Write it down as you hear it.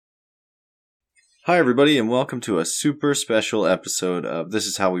Hi, everybody, and welcome to a super special episode of This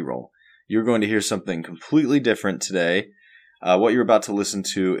Is How We Roll. You're going to hear something completely different today. What you're about to listen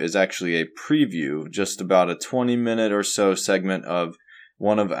to is actually a preview, just about a 20-minute or so segment of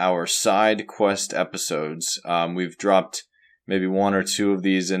one of our side quest episodes. We've dropped maybe one or two of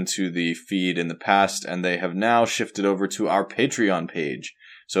these into the feed in the past, and they have now shifted over to our Patreon page.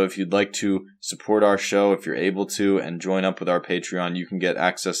 So if you'd like to support our show, if you're able to, and join up with our Patreon, you can get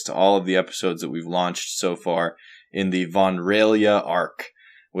access to all of the episodes that we've launched so far in the Vonrailia arc,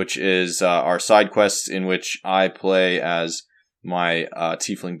 which is our side quests in which I play as my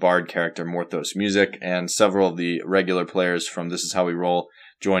Tiefling Bard character, Morthos Music, and several of the regular players from This Is How We Roll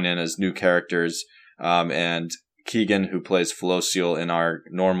join in as new characters, and Keegan, who plays Felocial in our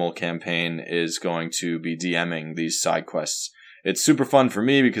normal campaign, is going to be DMing these side quests. It's super fun for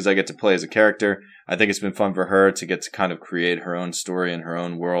me because I get to play as a character. I think it's been fun for her to get to kind of create her own story in her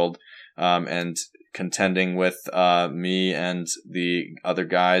own world, and contending with me and the other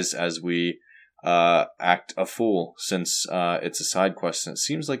guys as we act a fool, since it's a side quest and it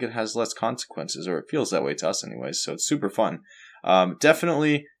seems like it has less consequences, or it feels that way to us anyways, so it's super fun.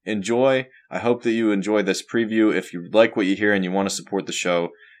 Definitely enjoy. I hope that you enjoy this preview. If you like what you hear and you want to support the show,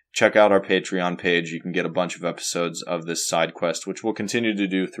 check out our Patreon page. You can get a bunch of episodes of this side quest, which we'll continue to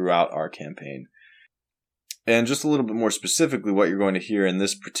do throughout our campaign. And just a little bit more specifically, what you're going to hear in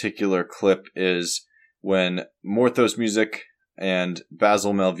this particular clip is when Morthos Music and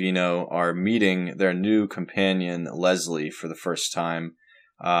Basil Malvino are meeting their new companion, Leslie, for the first time,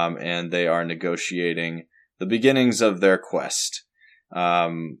 and they are negotiating the beginnings of their quest.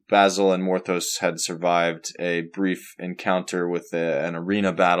 Basil and Morthos had survived a brief encounter with an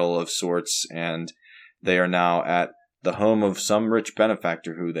arena battle of sorts, and they are now at the home of some rich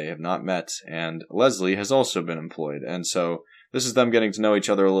benefactor who they have not met, and Leslie has also been employed. And so this is them getting to know each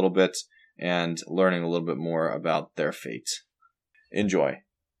other a little bit and learning a little bit more about their fate. Enjoy.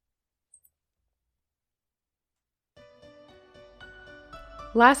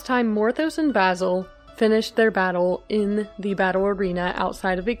 Last time, Morthos and Basil finished their battle in the battle arena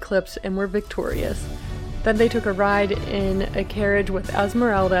outside of Eclipse and were victorious. Then they took a ride in a carriage with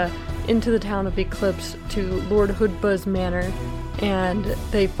Esmeralda into the town of Eclipse to Lord Hoodbuzz Manor, and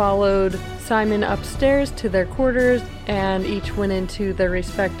they followed Simon upstairs to their quarters, and each went into their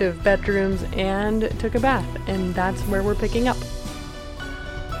respective bedrooms and took a bath, and that's where we're picking up.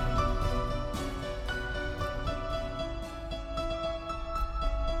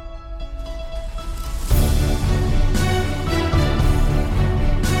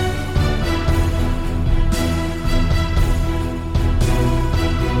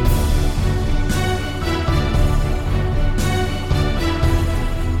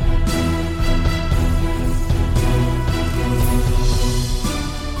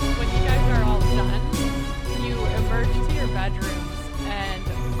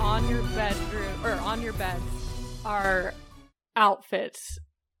 Outfits,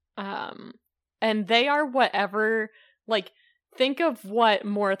 and they are whatever, like, think of what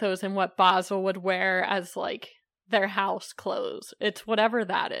Morthos and what Basil would wear as, like, their house clothes. It's whatever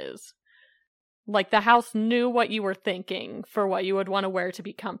that is. Like, the house knew what you were thinking for what you would want to wear to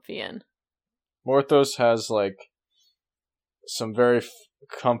be comfy in. Morthos has, like, some very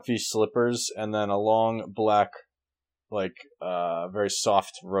comfy slippers, and then a long black, like, very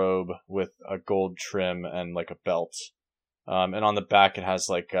soft robe with a gold trim and, like, a belt. And on the back it has,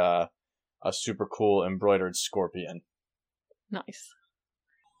 like, a super cool embroidered scorpion. Nice.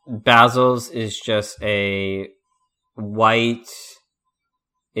 Basil's is just a white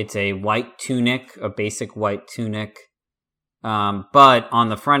tunic, a basic white tunic. But on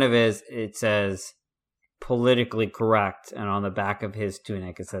the front of it says politically correct, and on the back of his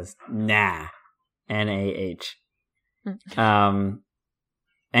tunic it says nah, N-A-H. And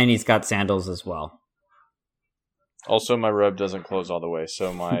he's got sandals as well. Also, my robe doesn't close all the way,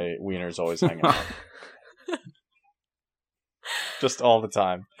 so my wiener's always hanging out. Just all the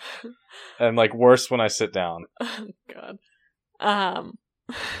time. And, like, worse when I sit down. Oh, God.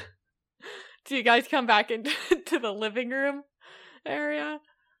 Do you guys come back into the living room area?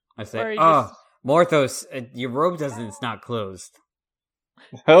 I say, Morthos, your robe it's not closed.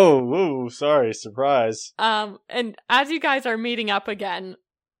 Oh, woo, sorry, surprise. And as you guys are meeting up again,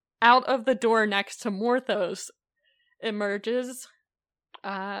 out of the door next to Morthos emerges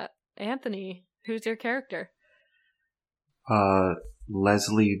Anthony. Who's your character?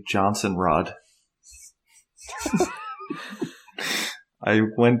 Leslie Johnson Rod. I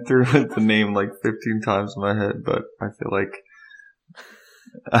went through the name like 15 times in my head, but I feel like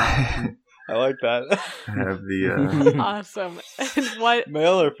I I like that. I have the. Awesome. And what?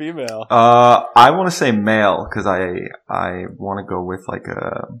 Male or female? I want to say male because I want to go with like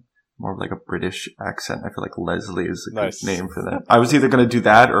a more of like a British accent. I feel like Leslie is a Nice. good name for that. I was either going to do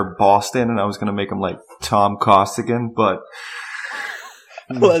that or Boston, and I was going to make him like Tom Costigan, but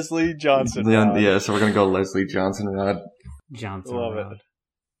Leslie Johnson. yeah, so we're going to go Leslie Johnson Rod. Johnson. Love Rod. it.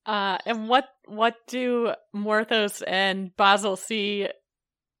 And what do Morthos and Basil see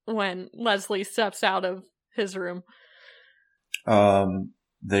when Leslie steps out of his room?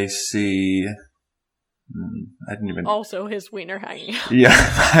 They see. I didn't even. Also, his wiener hanging out. Yeah,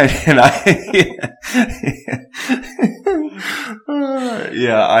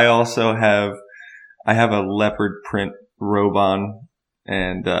 yeah. I also have. I have a leopard print robe on,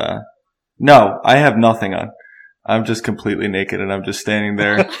 and no, I have nothing on. I'm just completely naked, and I'm just standing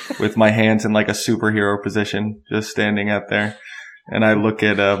there with my hands in like a superhero position, just standing out there. And I look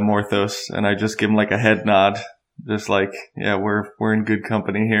at Morthos, and I just give him like a head nod, just like, yeah, we're in good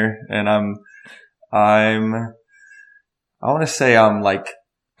company here. And I want to say I'm like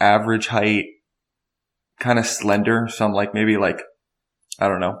average height, kind of slender. So I'm like maybe like, I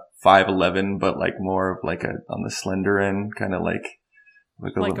don't know, 5'11", but like more of like on the slender end, kind of like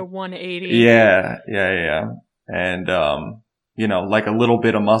a 180. Yeah. And, like a little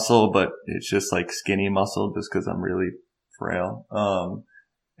bit of muscle, but it's just like skinny muscle just cause I'm really frail.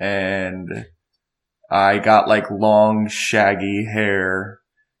 And I got like long, shaggy hair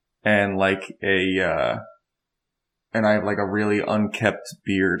and like and I have like a really unkept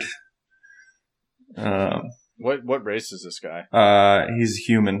beard. What race is this guy? He's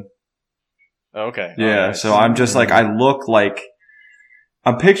human. Oh, okay. Yeah. Right. So I'm just like, I look like,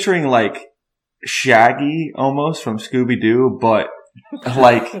 I'm picturing like Shaggy almost from Scooby-Doo, but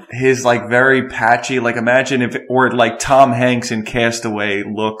like his like very patchy, like imagine or like Tom Hanks in Castaway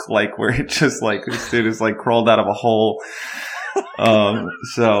look like where it just like this dude is like crawled out of a hole.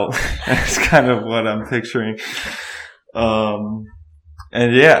 So that's kind of what I'm picturing. And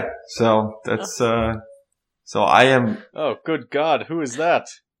yeah, so that's, so I am. Oh, good God. Who is that?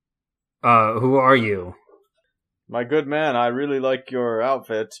 Who are you? My good man, I really like your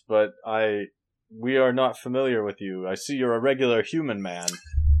outfit, but we are not familiar with you. I see you're a regular human man.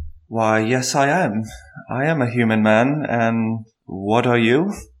 Why, yes, I am. I am a human man, and what are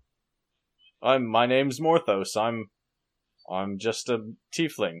you? My name's Morthos. I'm just a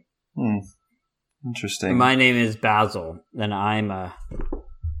tiefling. Interesting. My name is Basil. Then I'm a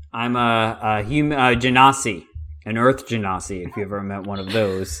human genasi, an earth genasi. If you ever met one of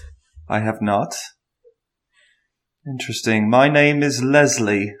those, I have not. Interesting. My name is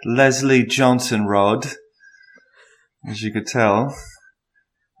Leslie Johnson Rod, as you could tell.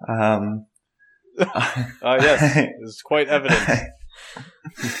 Yes, it's quite evident.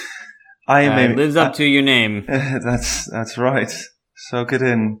 I am lives up to your name. That's right. Soak it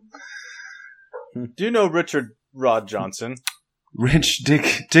in. Do you know Richard Rod Johnson? Rich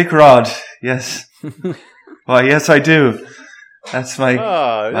Dick Rod, yes. Why, yes, I do. That's my.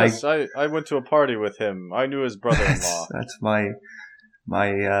 Yes, I went to a party with him. I knew his brother-in-law. That's my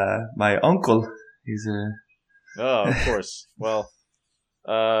uncle. He's a. Oh, of course. Well,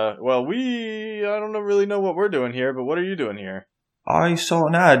 I don't really know what we're doing here, but what are you doing here? I saw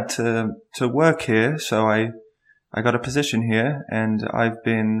an ad to work here, so I got a position here, and I've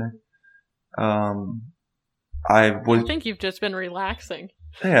been. I think you've just been relaxing.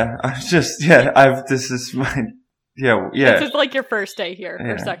 Yeah, this is my. Yeah. This is like your first day here,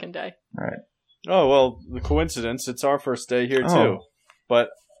 or second day. Right. Oh, well, the coincidence, it's our first day here too. But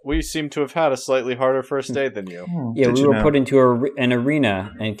we seem to have had a slightly harder first day than you. Yeah, we were put into an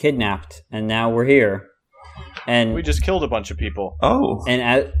arena and kidnapped, and now we're here. And we just killed a bunch of people. Oh.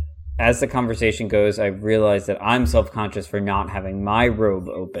 And as the conversation goes, I realize that I'm self-conscious for not having my robe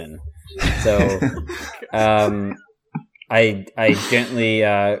open. So I gently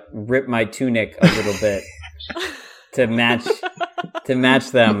rip my tunic a little bit to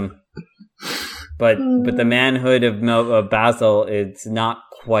match them, but the manhood of Basil is not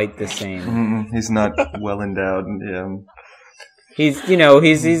quite the same. He's not well endowed. Yeah.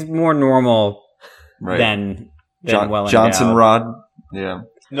 He's more normal than well endowed. Johnson Rod. Yeah.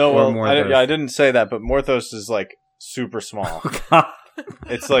 No, well, I didn't say that, but Morthos is like super small.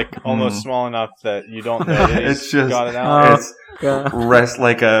 It's like almost small enough that you don't know that he's it's just got it out. It's rest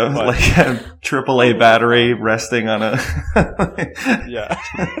like a AAA battery resting on a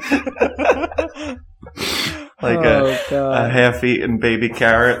like a half-eaten baby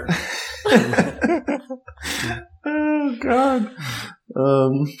carrot. Oh God.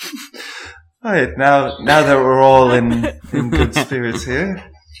 All right, now that we're all in good spirits here.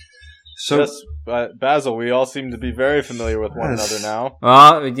 So, yes, Basil, we all seem to be very familiar with one another now.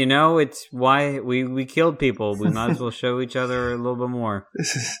 Well, it's why we killed people. We might as well show each other a little bit more.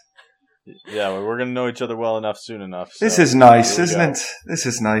 Yeah, we're going to know each other well enough soon enough. This is nice, isn't it? This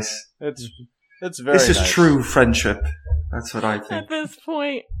is nice. It's very nice. This is true friendship. That's what I think. At this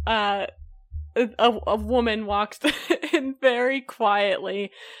point, a woman walks in very quietly.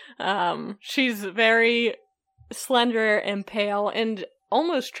 She's very slender and pale and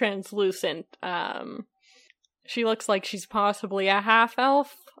almost translucent. She looks like she's possibly a half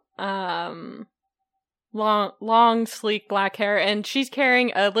elf. Long, sleek black hair, and she's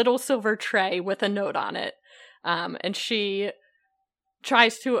carrying a little silver tray with a note on it. And she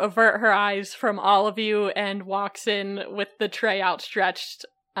tries to avert her eyes from all of you and walks in with the tray outstretched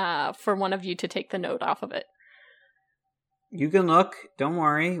for one of you to take the note off of it. You can look. Don't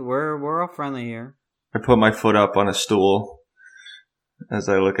worry. We're all friendly here. I put my foot up on a stool as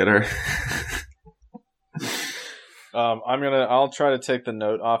I look at her. I'll try to take the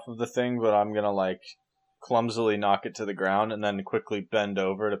note off of the thing, but I'm gonna clumsily knock it to the ground and then quickly bend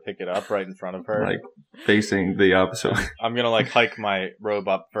over to pick it up right in front of her. Facing the opposite way. I'm gonna hike my robe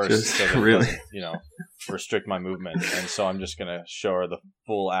up first so that it doesn't, restrict my movement. And so I'm just gonna show her the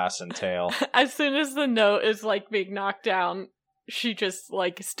full ass and tail. As soon as the note is being knocked down, she just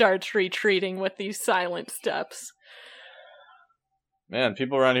starts retreating with these silent steps. Man,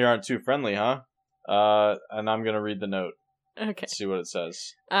 people around here aren't too friendly, huh? And I'm gonna read the note. Okay. Let's see what it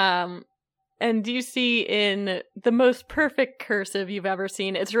says. And you see in the most perfect cursive you've ever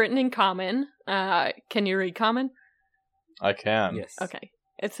seen, it's written in common. Can you read common? I can. Yes. Okay.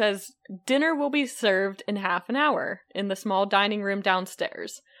 It says, dinner will be served in half an hour in the small dining room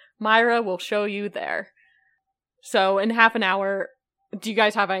downstairs. Myra will show you there. So in half an hour, do you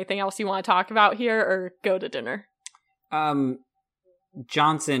guys have anything else you want to talk about here or go to dinner?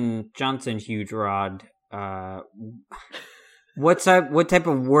 Johnson Huge Rod, what type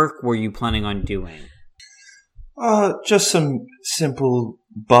of work were you planning on doing? Just some simple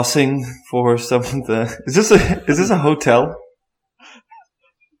bussing for some of the. Is this a hotel?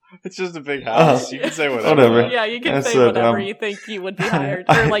 It's just a big house. You can say whatever. Yeah, you can say whatever you think you would be hired.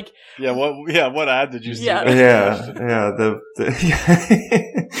 Or what ad did you see? Yeah.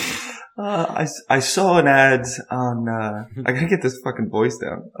 I saw an ad on. I gotta get this fucking voice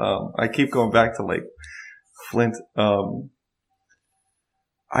down. I keep going back to Flint.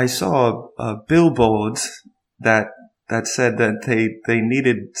 I saw a billboard that said that they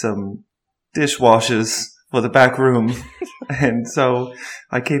needed some dishwashers for the back room. And so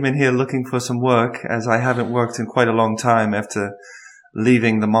I came in here looking for some work, as I haven't worked in quite a long time after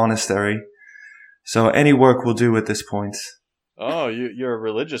leaving the monastery. So any work will do at this point. Oh, you're a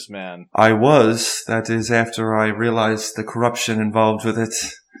religious man. I was. That is after I realized the corruption involved with it.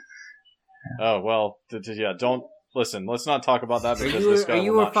 Oh, well, don't... Listen, let's not talk about that because this guy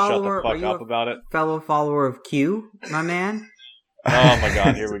will not shut the fuck up about it. Fellow follower of Q, my man? Oh my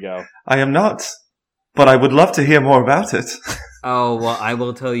god, here we go. I am not, but I would love to hear more about it. Oh, well, I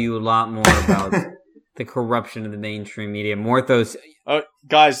will tell you a lot more about the corruption of the mainstream media. Morthos... Oh,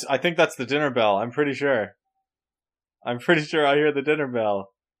 guys, I think that's the dinner bell. I'm pretty sure I hear the dinner bell.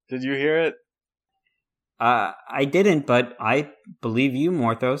 Did you hear it? I didn't, but I believe you,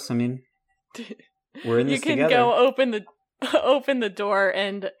 Morthos. I mean... We're in this together. You can go open the door,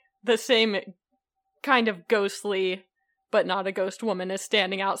 and the same kind of ghostly, but not a ghost woman is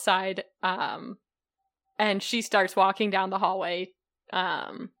standing outside. And she starts walking down the hallway,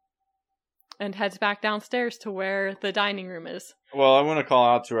 and heads back downstairs to where the dining room is. Well, I want to call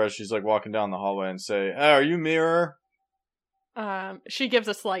out to her as she's walking down the hallway and say, "Hey, are you Mirror?" She gives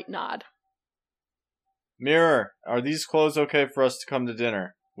a slight nod. Mirror, are these clothes okay for us to come to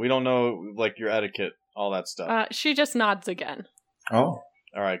dinner? We don't know, your etiquette, all that stuff. She just nods again. Oh.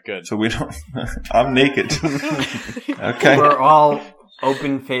 All right, good. So we don't... I'm naked. Okay. We're all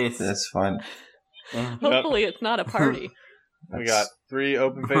open-faced. That's fine. Yeah. Hopefully it's not a party. We got 3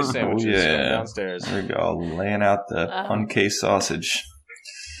 open-faced sandwiches coming downstairs. There we go, laying out the uncased sausage.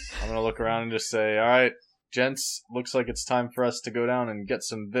 I'm going to look around and just say, all right, gents, looks like it's time for us to go down and get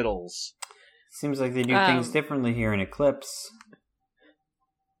some victuals. Seems like they do things differently here in Eclipse.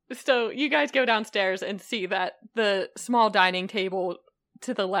 So you guys go downstairs and see that the small dining table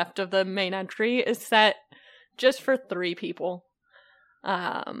to the left of the main entry is set just for 3 people.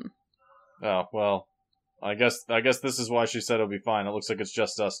 Oh, well, I guess this is why she said it'll be fine. It looks like it's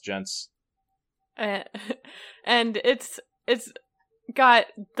just us, gents. And it's got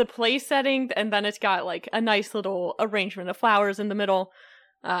the place setting, and then it's got a nice little arrangement of flowers in the middle.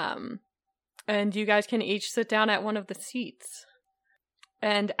 And you guys can each sit down at one of the seats.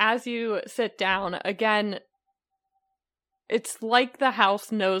 And as you sit down, again, it's like the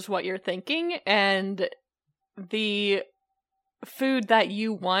house knows what you're thinking, and the food that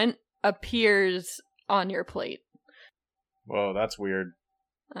you want appears on your plate. Whoa, that's weird.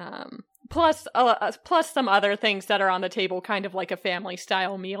 Plus some other things that are on the table, kind of like a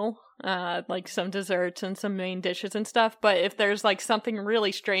family-style meal, like some desserts and some main dishes and stuff. But if there's like something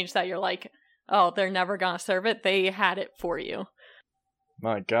really strange that you're like, oh, they're never gonna serve it, they had it for you.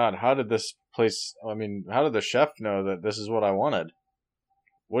 My God, how did the chef know that this is what I wanted?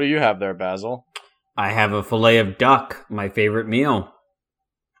 What do you have there, Basil? I have a fillet of duck, my favorite meal.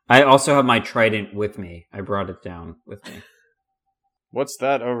 I also have my trident with me. I brought it down with me. What's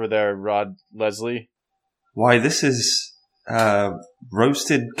that over there, Leslie? Why, this is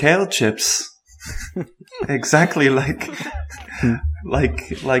roasted kale chips. Exactly like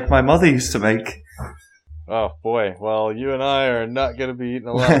my mother used to make. Oh boy! Well, you and I are not going to be eating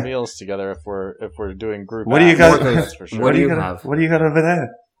a lot of meals together if we're doing group. What do you got? That's for sure. What do you have? What do you got over there?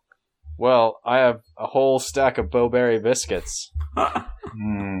 Well, I have a whole stack of Bowberry biscuits.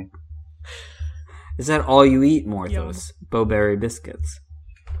 Is that all you eat, Morthos? Bowberry biscuits.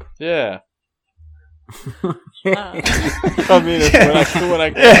 Yeah. Uh, I mean, it's when I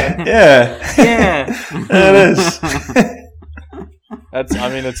can. Yeah. It is.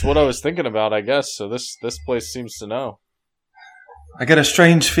 It's what I was thinking about, I guess. So this place seems to know. I get a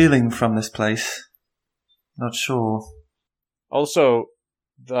strange feeling from this place. Not sure. Also,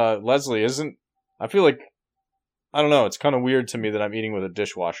 Leslie I feel like, I don't know, it's kind of weird to me that I'm eating with a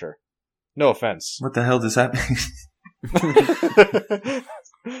dishwasher. No offense. What the hell does that mean?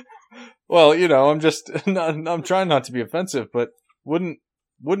 Well, I'm trying not to be offensive, but wouldn't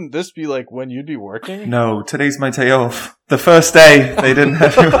this be like when you'd be working? No, today's my day off. The first day they didn't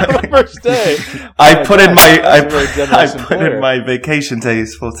have The first day. I put in employer. my vacation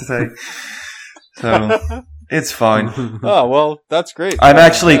days for today. So it's fine. Oh, well, that's great. I'm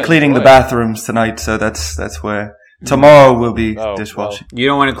actually cleaning the bathrooms tonight, so that's where tomorrow will be dishwashing. You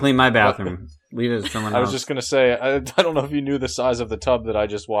don't want to clean my bathroom. Leave it to someone else. I was just going to say, I don't know if you knew the size of the tub that I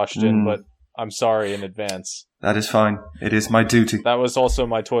just washed in, but I'm sorry in advance. That is fine. It is my duty. That was also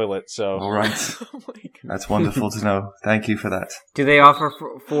my toilet, so... All right. oh my God. That's wonderful to know. Thank you for that. Do they offer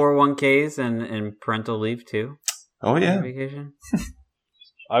 401ks and parental leave too? Oh, yeah. Vacation?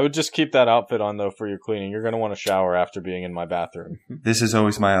 I would just keep that outfit on, though, for your cleaning. You're going to want to shower after being in my bathroom. This is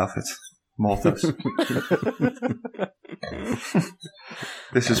always my outfit. Morthos.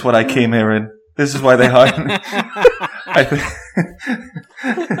 This is what I came here in. This is why they hired me.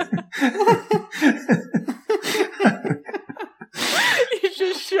 You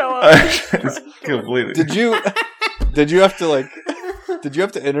just show up. Completely. Did you have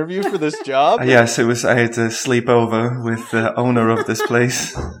to interview for this job? Yes, it was. I had to sleep over with the owner of this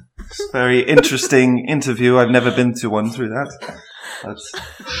place. It's a very interesting interview. I've never been to one through that.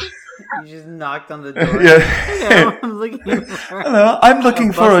 You just knocked on the door. Yeah. Hello, I'm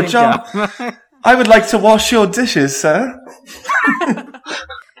looking for a job. I would like to wash your dishes, sir.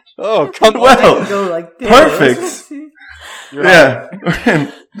 Oh, come on. Well, Go like this. perfect. Yeah.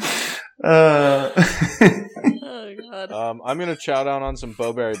 Oh God. I'm going to chow down on some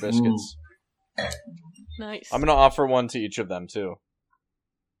Bowberry biscuits. Nice. I'm going to offer one to each of them, too.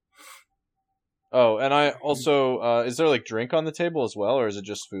 Oh, and I also, is there like drink on the table as well, or is it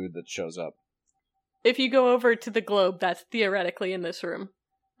just food that shows up? If you go over to the globe that's theoretically in this room,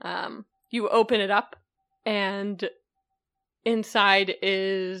 you open it up, and inside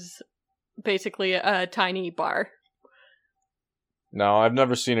is basically a tiny bar. No, I've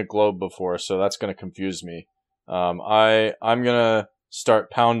never seen a globe before, so that's going to confuse me. I'm going to start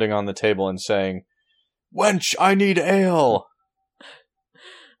pounding on the table and saying, "Wench, I need ale!"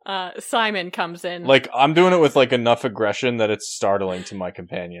 Simon comes in. Like, I'm doing it with, like, enough aggression that it's startling to my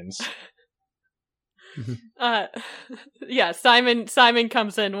companions. Yeah, Simon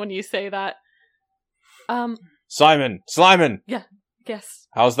comes in when you say that. Simon! Yeah, yes.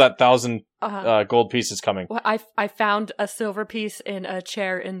 How's that 1,000 gold pieces coming? Well, I found a silver piece in a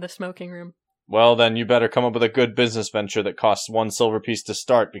chair in the smoking room. Well, then you better come up with a good business venture that costs 1 silver piece to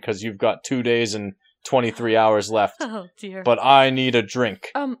start, because you've got 2 days and 23 hours left. Oh dear. But I need a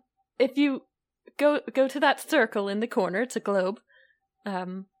drink. If you go to that circle in the corner, it's a globe.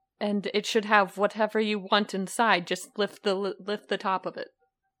 And it should have whatever you want inside. Just lift the top of it.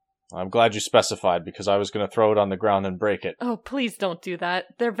 I'm glad you specified, because I was going to throw it on the ground and break it. Oh, please don't do that.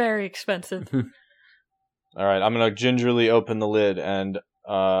 They're very expensive. All right, I'm going to gingerly open the lid and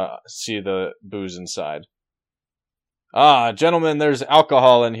see the booze inside. Ah, gentlemen, there's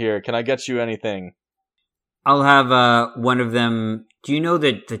alcohol in here. Can I get you anything? I'll have one of them. Do you know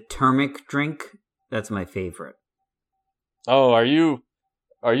the turmeric drink? That's my favorite. Oh, are you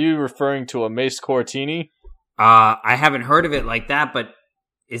referring to a Mace Cortini? I haven't heard of it like that, but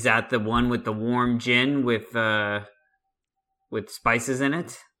is that the one with the warm gin with spices in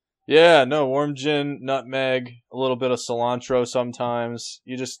it? Yeah, no, warm gin, nutmeg, a little bit of cilantro sometimes.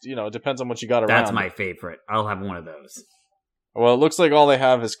 You just, it depends on what you got around. That's my favorite. I'll have one of those. Well, it looks like all they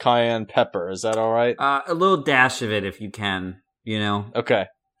have is cayenne pepper. Is that all right? A little dash of it if you can, Okay.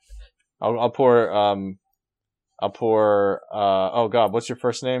 I'll pour, oh God, what's your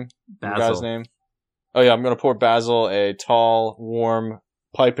first name? Basil. Your guy's name? Oh yeah, I'm going to pour Basil a tall, warm,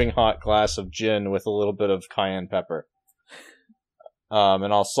 piping hot glass of gin with a little bit of cayenne pepper.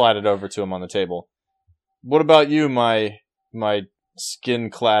 And I'll slide it over to him on the table. What about you, my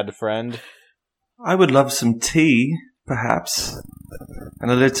skin-clad friend? I would love some tea, perhaps.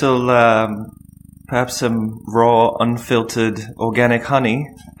 And a little, perhaps some raw, unfiltered, organic honey.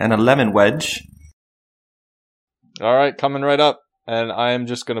 And a lemon wedge. All right, coming right up. And I am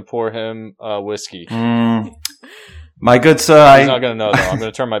just going to pour him whiskey. My good sir, He's not going to know, though. I'm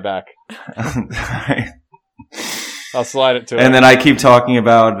going to turn my back. I'll slide it to him. And then I keep talking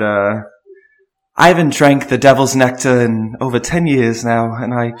about, I haven't drank the devil's nectar in over 10 years now,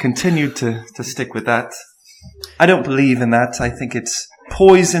 and I continue to stick with that. I don't believe in that. I think it's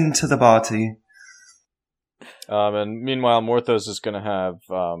poison to the body. And meanwhile, Morthos is going to have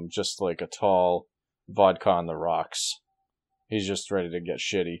just like a tall vodka on the rocks. He's just ready to get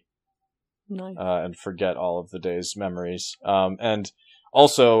shitty. Nice. And forget all of the day's memories. And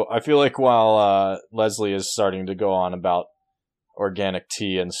also, I feel like while Leslie is starting to go on about organic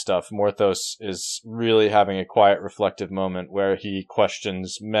tea and stuff, Morthos is really having a quiet, reflective moment where he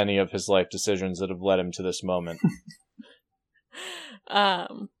questions many of his life decisions that have led him to this moment.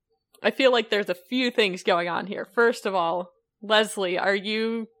 I feel like there's a few things going on here. First of all, Leslie, are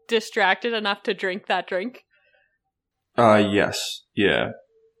you distracted enough to drink that drink? Yes. Yeah.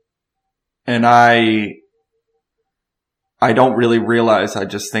 And I don't really realize, I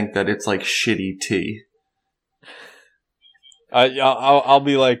just think that it's like shitty tea. I'll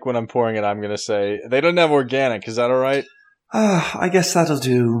be like, when I'm pouring it, I'm going to say, they don't have organic, is that alright? I guess that'll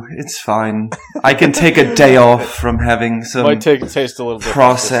do. It's fine. I can take a day off from having some Might taste a little bit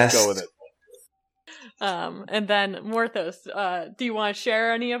processed. Just go with it. And then, Morthos, do you want to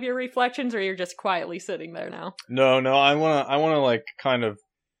share any of your reflections, or you're just quietly sitting there now? No, I wanna like kind of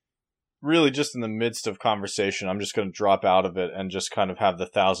really just in the midst of conversation, I'm just gonna drop out of it and just kind of have the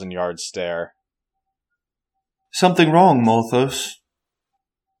 1,000-yard stare. Something wrong, Morthos?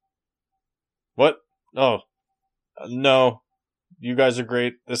 What? Oh. No. You guys are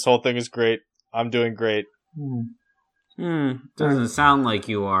great. This whole thing is great. I'm doing great. Doesn't sound like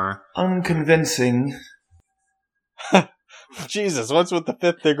you are. Unconvincing. Jesus, what's with the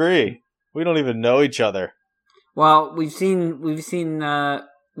 5th degree? We don't even know each other. Well, we've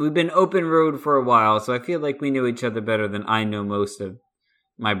been open road for a while, so I feel like we knew each other better than I know most of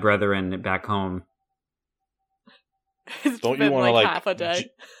my brethren back home. It's Don't been you want to like half a day?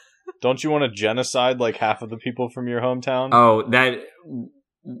 Don't you want to genocide like half of the people from your hometown? Oh,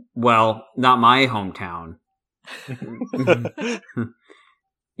 well, not my hometown.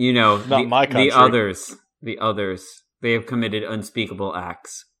 Not my country. The others, they have committed unspeakable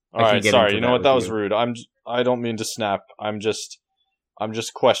acts. All right, sorry. You know what? That was rude. I don't mean to snap. I'm just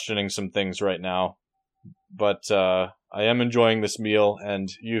questioning some things right now. But I am enjoying this meal, and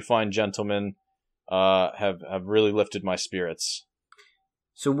you fine gentlemen have really lifted my spirits.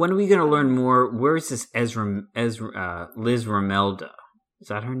 So when are we going to learn more? Where is this Liz Romelda? Is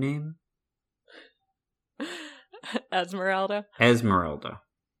that her name? Esmeralda.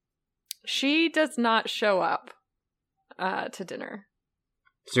 She does not show up to dinner.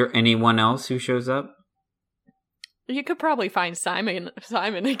 Is there anyone else who shows up? You could probably find Simon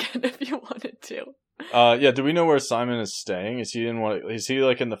again if you wanted to. Yeah. Do we know where Simon is staying? Is he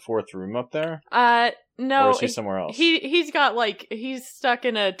like in the 4th room up there? No. Or is he somewhere else? He's stuck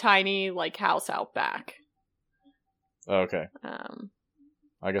in a tiny like house out back. Okay.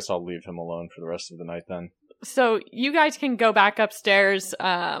 I guess I'll leave him alone for the rest of the night then. So you guys can go back upstairs.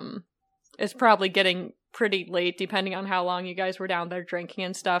 It's probably getting pretty late, depending on how long you guys were down there drinking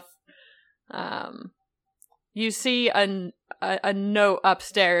and stuff. You see a note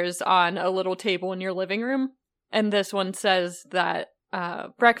upstairs on a little table in your living room, and this one says that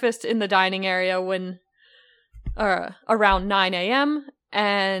breakfast in the dining area when around 9 a.m.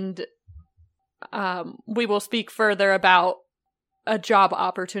 and we will speak further about a job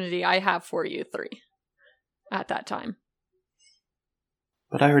opportunity I have for you three at that time.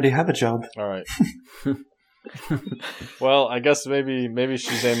 But I already have a job. All right. Well, I guess maybe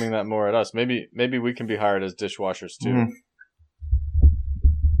she's aiming that more at us. Maybe we can be hired as dishwashers too.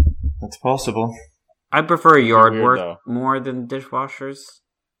 That's possible. I prefer yard Weird, work though. more than dishwashers.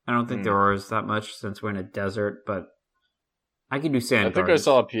 I don't think there is that much since we're in a desert, but I can do sand I think gardens. I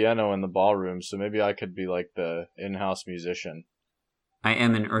saw a piano in the ballroom, so maybe I could be like the in-house musician. I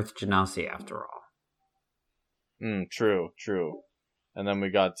am an Earth Genasi after all. True. And then we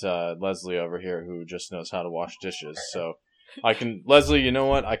got Leslie over here who just knows how to wash dishes. So Leslie, you know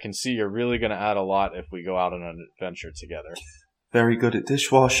what? I can see you're really going to add a lot if we go out on an adventure together. Very good at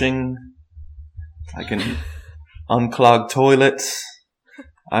dishwashing. I can unclog toilets.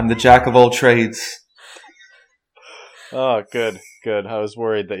 I'm the jack of all trades. Oh, good. I was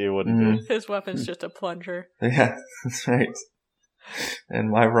worried that you wouldn't be. His weapon's just a plunger. Yeah, that's right. And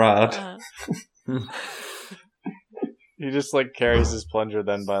my rod. He just like carries his plunger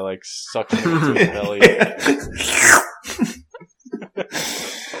then by like sucking into his belly.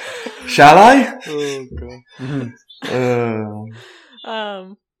 Shall I? Oh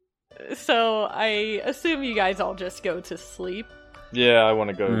god. So I assume you guys all just go to sleep. Yeah, I want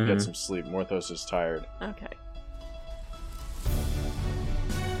to go get some sleep. Morthos is tired. Okay.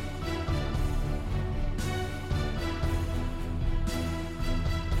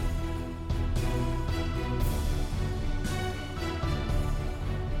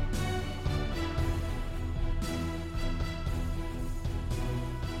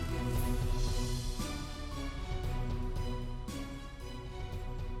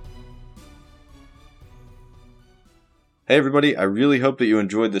 Hey everybody, I really hope that you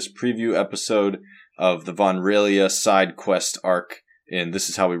enjoyed this preview episode of the Vonrailia side quest arc in This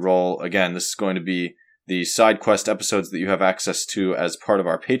Is How We Roll. Again, this is going to be the side quest episodes that you have access to as part of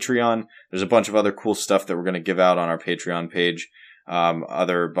our Patreon. There's a bunch of other cool stuff that we're going to give out on our Patreon page.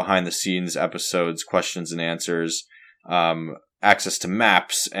 Other behind the scenes episodes, questions and answers, access to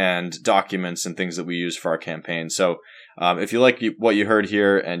maps and documents and things that we use for our campaign. So if you like what you heard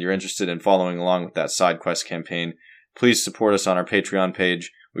here and you're interested in following along with that side quest campaign, please support us on our Patreon page.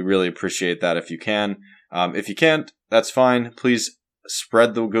 We really appreciate that if you can. If you can't, that's fine. Please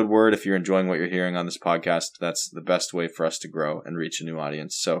spread the good word if you're enjoying what you're hearing on this podcast. That's the best way for us to grow and reach a new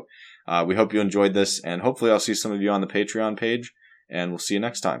audience. So we hope you enjoyed this, and hopefully I'll see some of you on the Patreon page, and we'll see you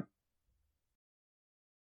next time.